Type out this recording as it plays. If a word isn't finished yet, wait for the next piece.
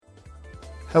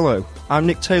Hello, I'm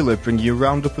Nick Taylor, bringing you a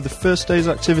roundup of the first day's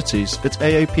activities at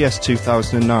AAPS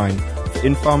 2009 for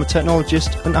in-pharma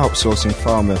technologist and outsourcing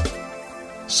pharma.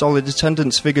 Solid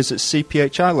attendance figures at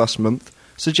CPHI last month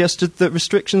suggested that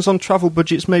restrictions on travel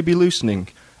budgets may be loosening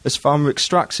as pharma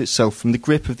extracts itself from the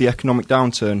grip of the economic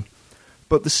downturn.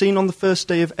 But the scene on the first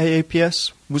day of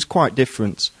AAPS was quite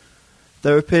different.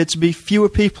 There appeared to be fewer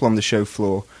people on the show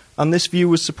floor, and this view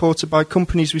was supported by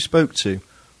companies we spoke to,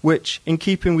 which, in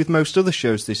keeping with most other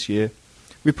shows this year,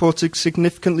 reported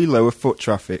significantly lower foot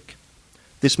traffic.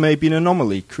 This may be an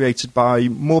anomaly created by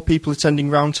more people attending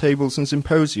roundtables and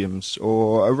symposiums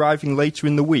or arriving later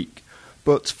in the week,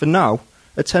 but for now,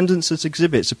 attendance at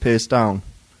exhibits appears down.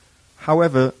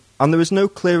 However, and there is no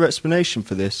clear explanation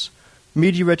for this,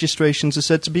 media registrations are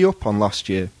said to be up on last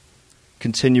year.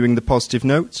 Continuing the positive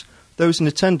note, those in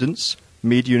attendance,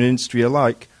 media and industry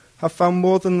alike, have found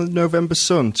more than the November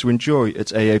sun to enjoy at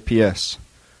AAPS.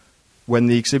 When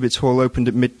the exhibit hall opened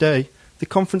at midday, the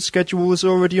conference schedule was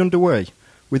already underway,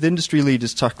 with industry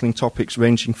leaders tackling topics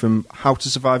ranging from how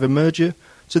to survive a merger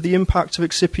to the impact of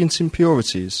excipient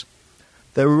impurities.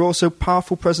 There were also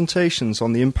powerful presentations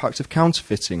on the impact of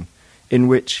counterfeiting, in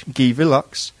which Guy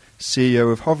Villax,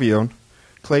 CEO of Hovione,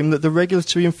 claimed that the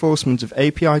regulatory enforcement of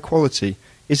API quality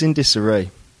is in disarray.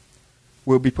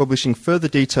 We'll be publishing further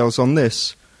details on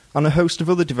this and a host of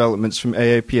other developments from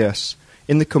AAPS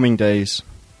in the coming days.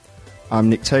 I'm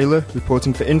Nick Taylor,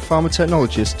 reporting for in-pharma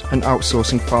technologist and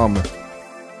outsourcing pharma.